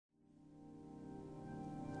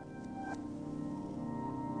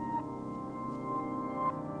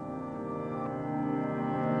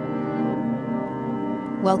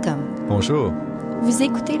Welcome. Bonjour. Vous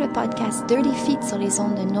écoutez le podcast Dirty Feet sur les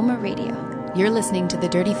ondes de No More Radio. You're listening to the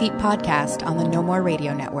Dirty Feet podcast on the No More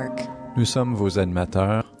Radio Network. Nous sommes vos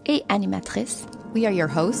animateurs, Et animatrices, We are your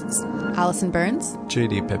hosts, Allison Burns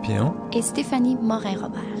JD Papillon. et Stéphanie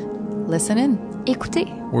Morin-Robert. Listen in. Écoutez.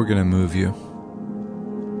 We're gonna move you.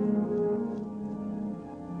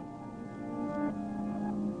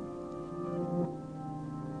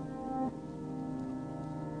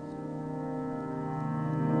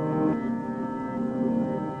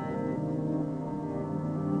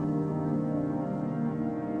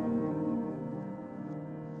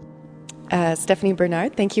 Stephanie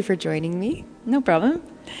Bernard, thank you for joining me. No problem.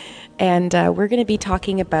 And we're going to be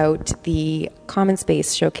talking about the Common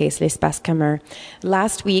Space Showcase, L'Espace Commun.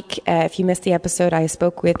 Last week, if you missed the episode, I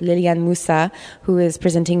spoke with Liliane Moussa, who is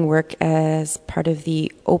presenting work as part of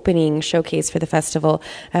the opening showcase for the festival,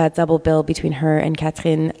 double bill between her and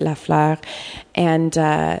Catherine Lafleur.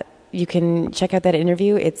 And you can check out that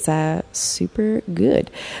interview. It's super good.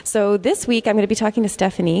 So this week, I'm going to be talking to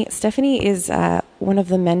Stephanie. Stephanie is one of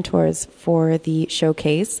the mentors for the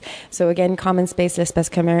showcase. So again, Common Space, L'Espace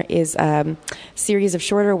Commun is a series of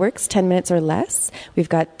shorter works, 10 minutes or less. We've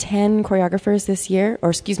got 10 choreographers this year,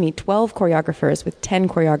 12 choreographers with 10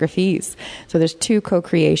 choreographies. So there's 2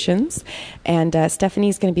 co-creations. And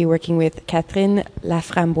Stephanie's going to be working with Catherine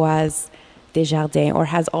Laframboise Desjardins, or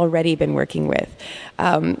has already been working with.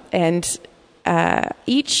 And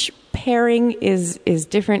each pairing is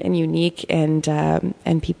different and unique,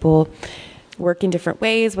 and people work in different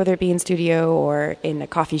ways, whether it be in studio or in a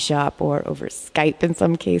coffee shop or over Skype in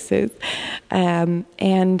some cases.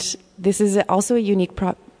 And this is also a unique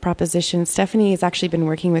proposition. Stephanie has actually been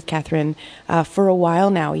working with Catherine for a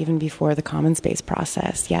while now, even before the Common Space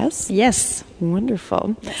process. Yes? Yes.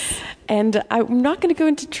 Wonderful. Yes. And I'm not going to go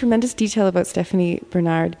into tremendous detail about Stephanie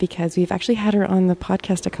Bernard because we've actually had her on the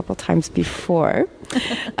podcast a couple times before.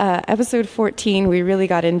 Episode 14, we really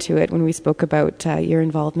got into it when we spoke about your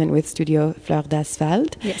involvement with Studio Fleur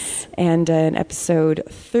d'Asphalt. Yes. And in episode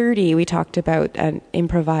 30, we talked about an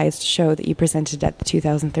improvised show that you presented at the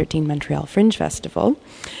 2013 Montreal Fringe Festival.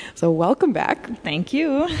 So welcome back. Thank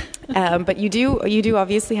you. But you do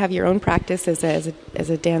obviously have your own practice as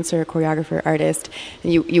a dancer, choreographer, artist.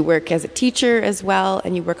 And you work as a teacher as well,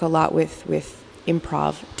 and you work a lot with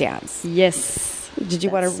improv dance. Yes. Did you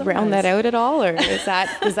want to round that out at all, or does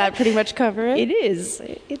that pretty much cover it? It is.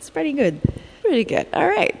 It's pretty good. Pretty good. All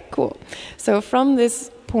right, cool. So from this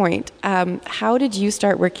point, how did you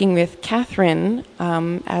start working with Catherine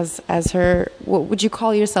as her? What would you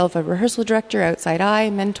call yourself? A rehearsal director, outside eye,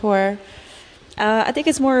 mentor? I think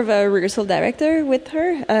it's more of a rehearsal director with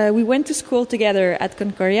her. We went to school together at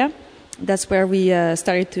Concordia. That's where we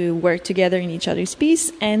started to work together in each other's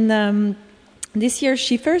piece. And this year,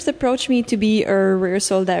 she first approached me to be a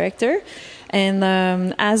rehearsal director. And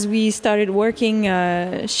as we started working,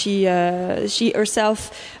 she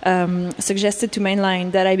herself suggested to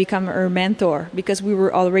Mainline that I become her mentor because we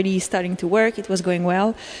were already starting to work. It was going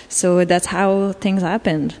well. So that's how things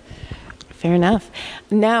happened. Fair enough.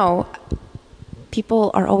 Now,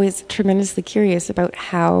 people are always tremendously curious about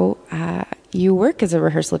how you work as a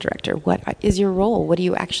rehearsal director. What is your role? What do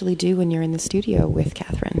you actually do when you're in the studio with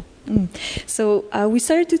Catherine? So we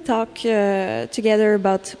started to talk together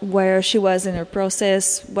about where she was in her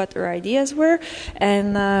process, what her ideas were,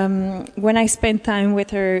 and when I spent time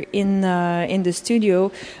with her in the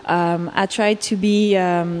studio, I tried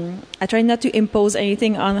not to impose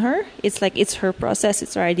anything on her. It's like it's her process,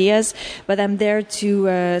 it's her ideas, but I'm there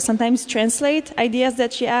to sometimes translate ideas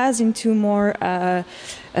that she has into more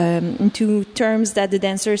into terms that the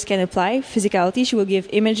dancers can apply. Physicality, she will give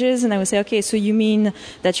images, and I will say, okay, so you mean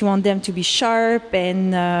that you want them to be sharp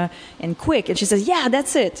and quick? And she says, yeah,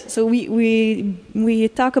 that's it. So we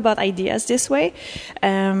talk about ideas this way.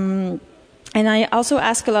 And I also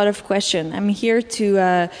ask a lot of questions. I'm here to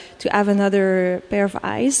have another pair of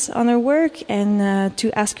eyes on her work and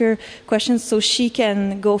to ask her questions so she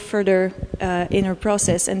can go further in her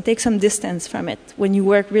process and take some distance from it. When you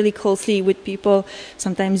work really closely with people,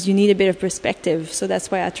 sometimes you need a bit of perspective. So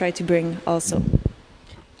that's why I try to bring also.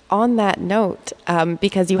 On that note,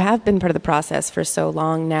 because you have been part of the process for so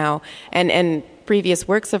long now, and previous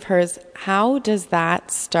works of hers, how does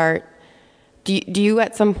that start? Do you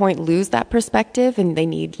at some point lose that perspective and they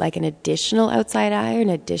need like an additional outside eye or an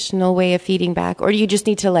additional way of feeding back? Or do you just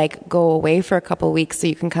need to like go away for a couple of weeks so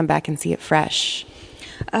you can come back and see it fresh?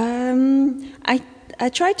 I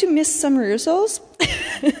try to miss some rehearsals.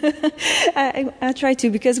 I try to,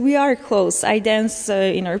 because we are close. I dance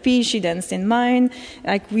in her piece, she danced in mine.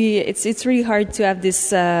 It's really hard to have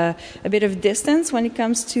this a bit of distance when it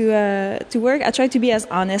comes to work. I try to be as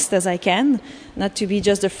honest as I can, not to be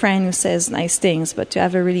just a friend who says nice things, but to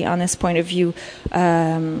have a really honest point of view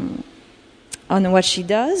on what she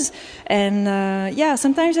does. And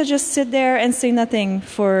sometimes I just sit there and say nothing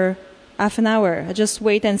for half an hour. I just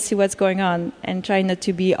wait and see what's going on and try not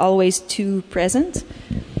to be always too present.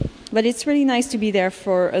 But it's really nice to be there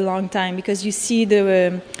for a long time because you see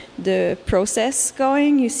the process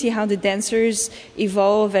going. You see how the dancers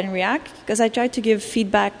evolve and react. Because I try to give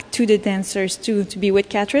feedback to the dancers too, to be with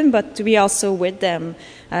Catherine, but to be also with them,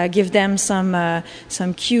 give them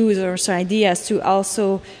some cues or some ideas to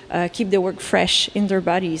also keep the work fresh in their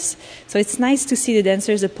bodies. So it's nice to see the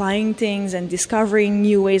dancers applying things and discovering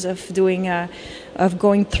new ways of doing, of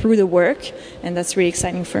going through the work, and that's really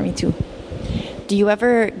exciting for me too. Do you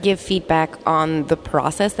ever give feedback on the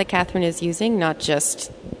process that Catherine is using, not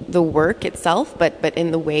just the work itself, but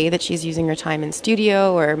in the way that she's using her time in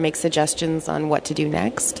studio, or make suggestions on what to do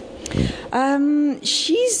next?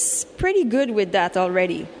 She's pretty good with that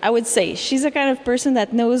already, I would say. She's the kind of person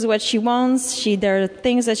that knows what she wants. There are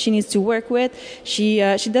things that she needs to work with. She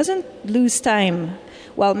doesn't lose time.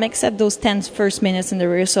 Well, except those 10 first minutes in the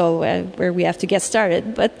rehearsal where we have to get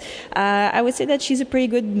started. But I would say that she's a pretty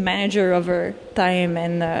good manager of her time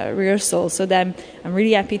and rehearsal, so that I'm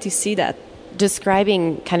really happy to see that.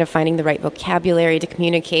 Describing kind of finding the right vocabulary to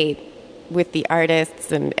communicate with the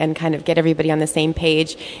artists and kind of get everybody on the same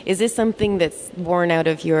page, is this something that's born out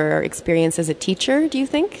of your experience as a teacher, do you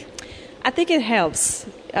think? I think it helps.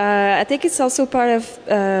 I think it's also part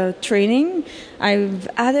of training. I've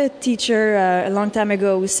had a teacher a long time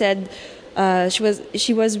ago who said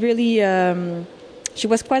she was really she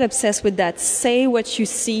was quite obsessed with that. Say what you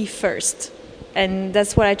see first, and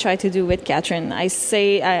that's what I try to do with Catherine. I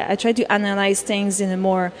try to analyze things in a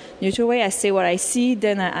more neutral way. I say what I see,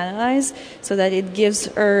 then I analyze, so that it gives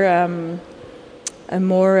her a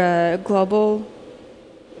more global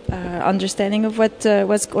understanding of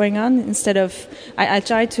what's going on. Instead of, I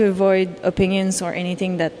try to avoid opinions or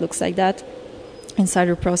anything that looks like that inside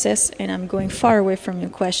her process, and I'm going far away from your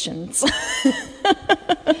questions.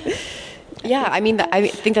 Yeah, I mean, I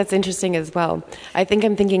think that's interesting as well. I think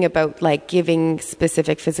I'm thinking about like giving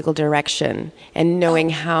specific physical direction and knowing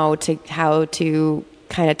how to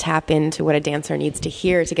kind of tap into what a dancer needs to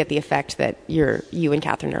hear to get the effect that you and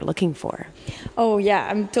Catherine are looking for. Oh yeah,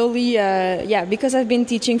 I'm totally because I've been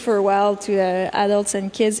teaching for a while to adults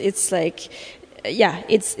and kids. It's like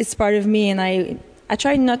it's part of me, and I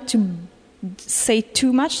try not to say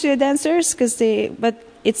too much to the dancers but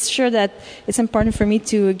it's sure that it's important for me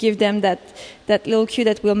to give them that little cue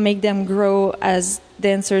that will make them grow as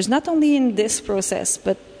dancers, not only in this process,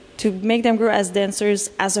 but to make them grow as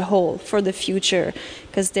dancers as a whole for the future,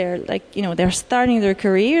 because they're they're starting their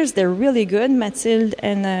careers. They're really good, Mathilde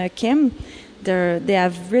and Kim. They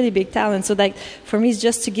have really big talent. So like for me, it's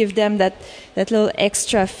just to give them that little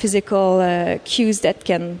extra physical cues that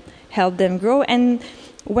can help them grow. And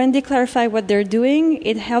when they clarify what they're doing,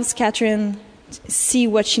 it helps Catherine see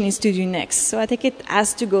what she needs to do next. So I think it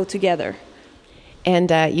has to go together. And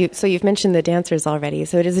you've mentioned the dancers already.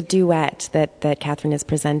 So it is a duet that Catherine is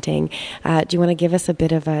presenting. Do you want to give us a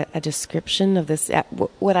bit of a description of this?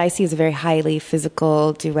 What I see is a very highly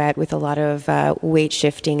physical duet with a lot of weight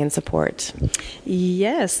shifting and support.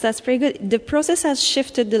 Yes, that's pretty good. The process has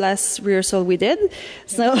shifted the last rehearsal we did.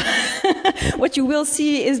 So what you will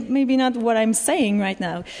see is maybe not what I'm saying right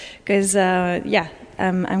now. Because,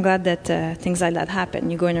 I'm glad that things like that happen.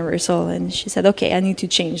 You go in a rehearsal, and she said, "Okay, I need to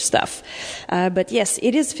change stuff." But yes,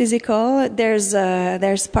 it is physical. There's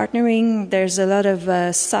partnering. There's a lot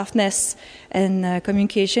of softness and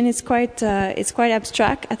communication. It's quite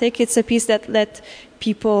abstract. I think it's a piece that let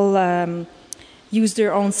people use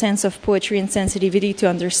their own sense of poetry and sensitivity to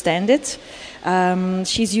understand it.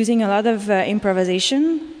 She's using a lot of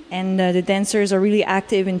improvisation. And the dancers are really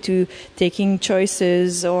active into taking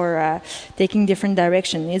choices or taking different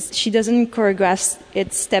directions. She doesn't choreograph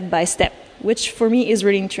it step by step, which for me is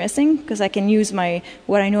really interesting because I can use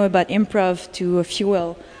what I know about improv to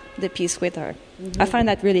fuel the piece with her. Mm-hmm. I find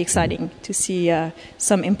that really exciting to see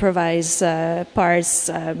some improvised parts,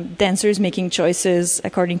 dancers making choices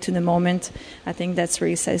according to the moment. I think that's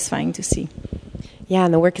really satisfying to see. Yeah,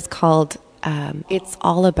 and the work is called It's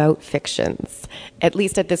All About Fictions, at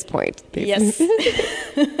least at this point. Yes.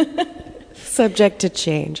 Subject to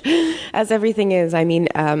change, as everything is. I mean,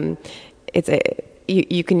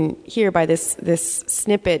 you can hear by this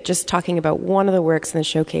snippet just talking about one of the works in the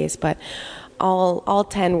showcase, but all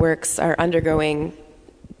 10 works are undergoing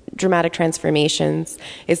dramatic transformations.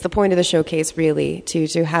 It's the point of the showcase, really,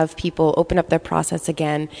 to have people open up their process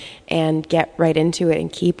again and get right into it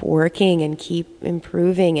and keep working and keep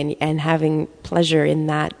improving and having pleasure in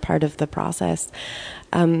that part of the process.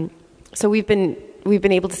 So we've been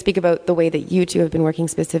able to speak about the way that you two have been working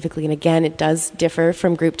specifically, and again, it does differ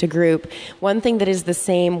from group to group. One thing that is the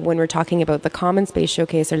same when we're talking about the Common Space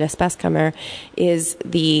Showcase or L'Espace Commun is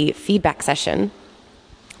the feedback session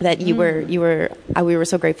that we were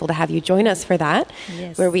so grateful to have you join us for that,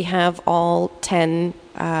 yes. Where we have all 10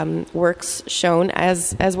 works shown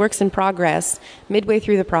as works in progress midway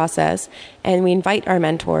through the process, and we invite our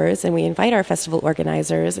mentors and we invite our festival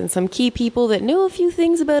organizers and some key people that know a few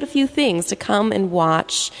things about a few things to come and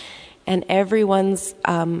watch, and everyone's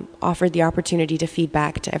offered the opportunity to feed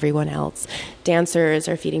back to everyone else. Dancers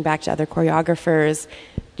are feeding back to other choreographers.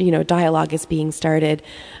 Dialogue is being started.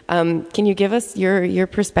 Can you give us your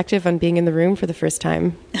perspective on being in the room for the first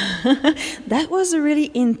time? That was a really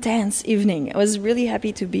intense evening. I was really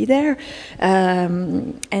happy to be there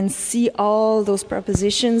and see all those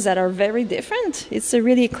propositions that are very different. It's a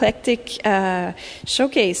really eclectic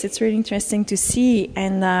showcase. It's really interesting to see,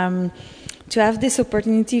 and to have this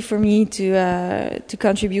opportunity for me to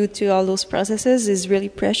contribute to all those processes is really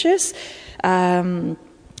precious.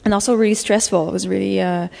 And also really stressful. I was really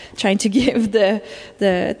trying to give the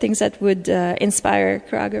things that would inspire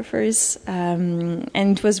choreographers.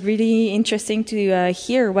 And it was really interesting to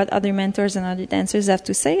hear what other mentors and other dancers have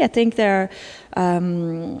to say. I think there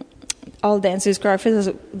are all dancers,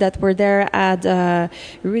 choreographers that were there had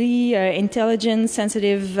really intelligent,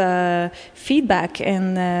 sensitive feedback.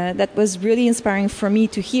 And that was really inspiring for me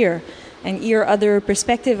to hear. And hear other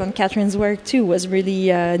perspective on Catherine's work too was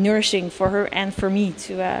really nourishing for her and for me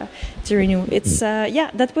to renew. It's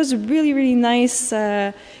that was a really, really nice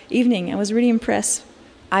evening. I was really impressed.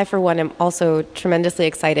 I, for one, am also tremendously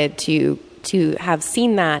excited to have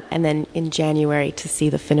seen that, and then in January to see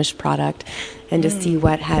the finished product and to see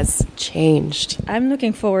what has changed. I'm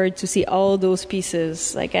looking forward to see all those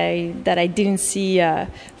pieces that I didn't see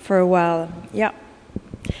for a while. Yeah.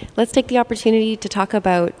 Let's take the opportunity to talk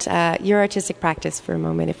about your artistic practice for a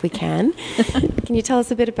moment, if we can. Can you tell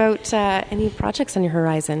us a bit about any projects on your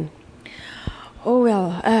horizon? Oh,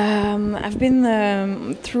 well, I've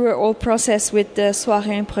been through a whole process with the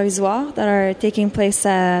Soirées Improvisoires that are taking place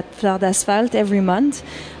at Fleur d'Asphalte every month.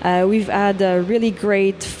 We've had a really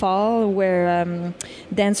great fall where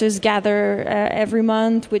dancers gather every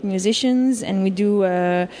month with musicians, and we do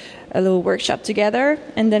a little workshop together,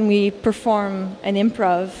 and then we perform an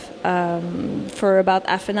improv for about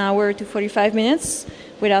half an hour to 45 minutes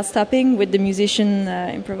without stopping, with the musician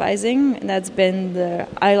improvising. And that's been the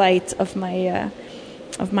highlight of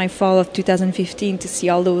my fall of 2015, to see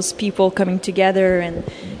all those people coming together and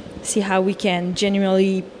see how we can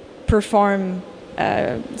genuinely perform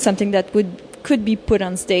something that could be put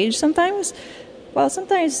on stage sometimes. Well,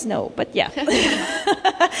 sometimes no, but yeah,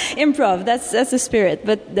 improv. That's the spirit.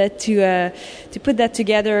 But that to put that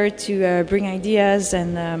together, to bring ideas,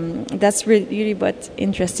 and that's really what's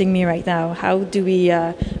interesting me right now. How do we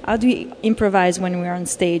improvise when we're on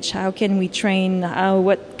stage? How can we train?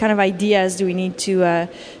 What kind of ideas do we need to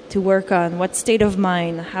work on? What state of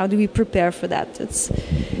mind? How do we prepare for that? It's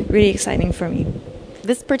really exciting for me.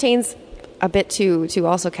 This pertains a bit to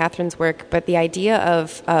also Catherine's work, but the idea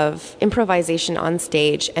of improvisation on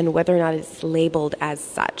stage and whether or not it's labeled as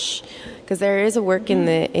such, because there is a work in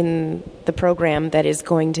the program that is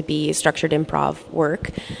going to be structured improv work,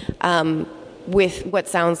 with what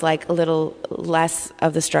sounds like a little less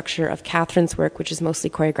of the structure of Catherine's work, which is mostly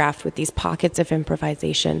choreographed with these pockets of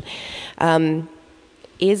improvisation.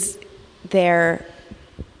 Is there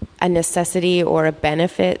a necessity or a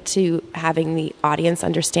benefit to having the audience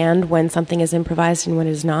understand when something is improvised and when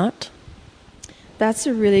it is not? That's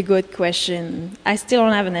a really good question. I still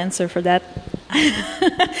don't have an answer for that.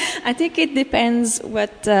 I think it depends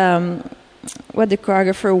what the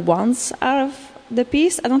choreographer wants out of the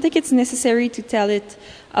piece. I don't think it's necessary to tell it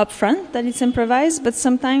up front that it's improvised, but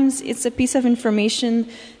sometimes it's a piece of information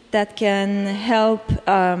that can help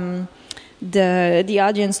the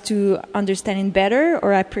audience to understand it better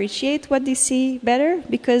or appreciate what they see better,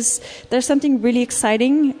 because there's something really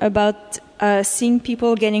exciting about seeing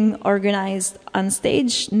people getting organized on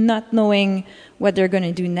stage, not knowing what they're going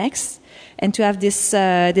to do next, and to have this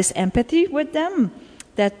empathy with them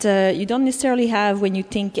that you don't necessarily have when you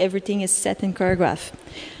think everything is set and choreographed.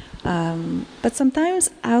 But sometimes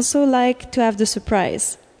I also like to have the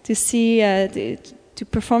surprise, to see to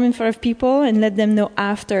perform in front of people and let them know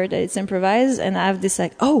after that it's improvised, and I have this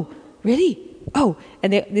like, oh, really? oh,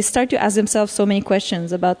 and they start to ask themselves so many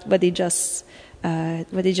questions about what they just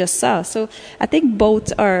saw. So I think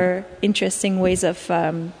both are interesting ways of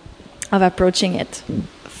approaching it.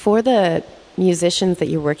 For the musicians that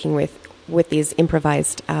you're working with these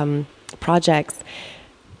improvised projects,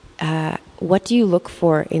 what do you look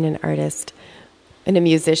for in an artist, in a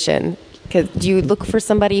musician? Because do you look for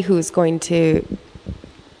somebody who's going to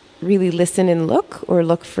really listen and look, or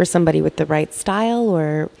look for somebody with the right style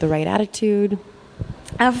or the right attitude?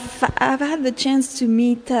 I've had the chance to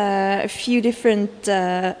meet a few different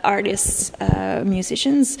artists,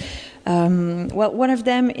 musicians. One of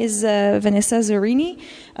them is Vanessa Zorini,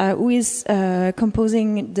 who is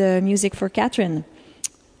composing the music for Catherine.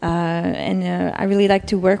 And I really like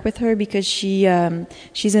to work with her because she's an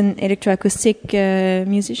electroacoustic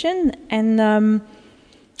musician, and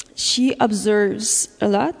she observes a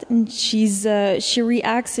lot, and she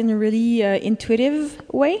reacts in a really intuitive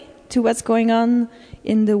way to what's going on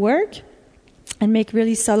in the work, and make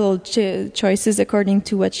really subtle choices according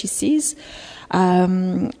to what she sees.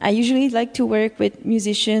 I usually like to work with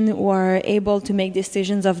musicians who are able to make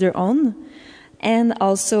decisions of their own, and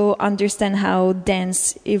also understand how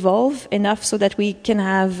dance evolve enough so that we can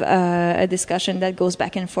have a discussion that goes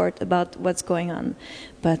back and forth about what's going on.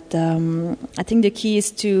 But I think the key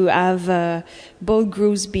is to have both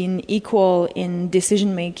groups being equal in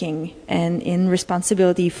decision making and in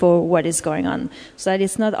responsibility for what is going on, so that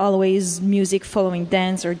it's not always music following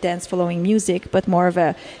dance or dance following music, but more of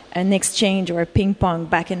an exchange or a ping pong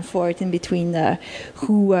back and forth in between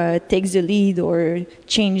who takes the lead or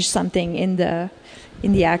change something in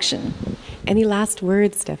the action. Any last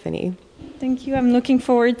words, Stephanie? Thank you. I'm looking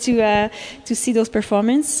forward to see those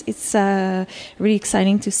performances. It's really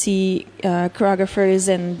exciting to see choreographers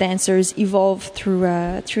and dancers evolve through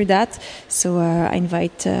that. So I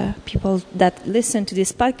invite people that listen to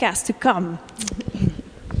this podcast to come.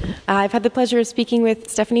 I've had the pleasure of speaking with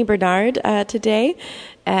Stephanie Bernard today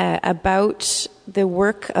about the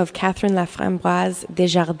work of Catherine Laframboise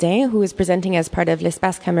Desjardins, who is presenting as part of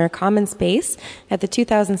l'Espace Cameur Common Space at the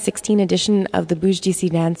 2016 edition of the Bouge d'ici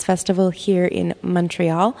Dance Festival here in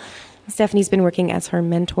Montreal. Stephanie's been working as her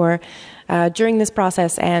mentor during this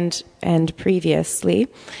process and previously.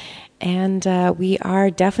 And we are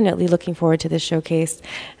definitely looking forward to this showcase,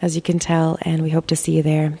 as you can tell, and we hope to see you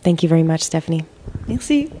there. Thank you very much, Stephanie.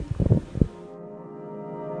 Merci.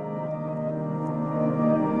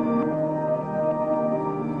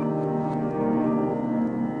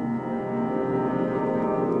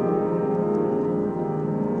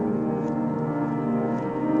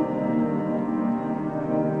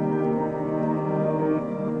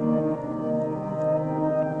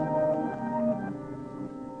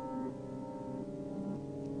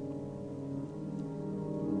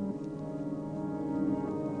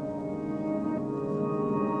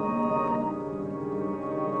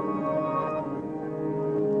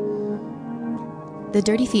 The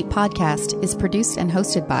Dirty Feet podcast is produced and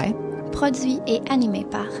hosted by Produit et animé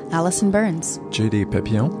par Allison Burns, J.D.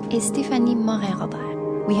 Papillon, et Stéphanie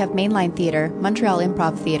Morin-Robert. We have Mainline Theatre, Montreal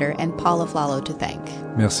Improv Theatre, and Paul Aflalo to thank.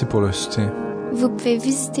 Merci pour le soutien. Vous pouvez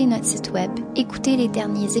visiter notre site web, écouter les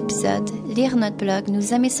derniers épisodes, lire notre blog,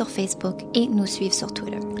 nous aimer sur Facebook et nous suivre sur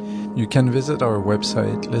Twitter. You can visit our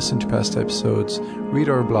website, listen to past episodes, read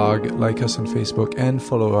our blog, like us on Facebook, and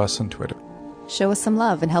follow us on Twitter. Show us some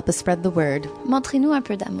love and help us spread the word. Montrez-nous un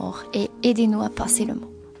peu d'amour et aidez-nous à passer le mot.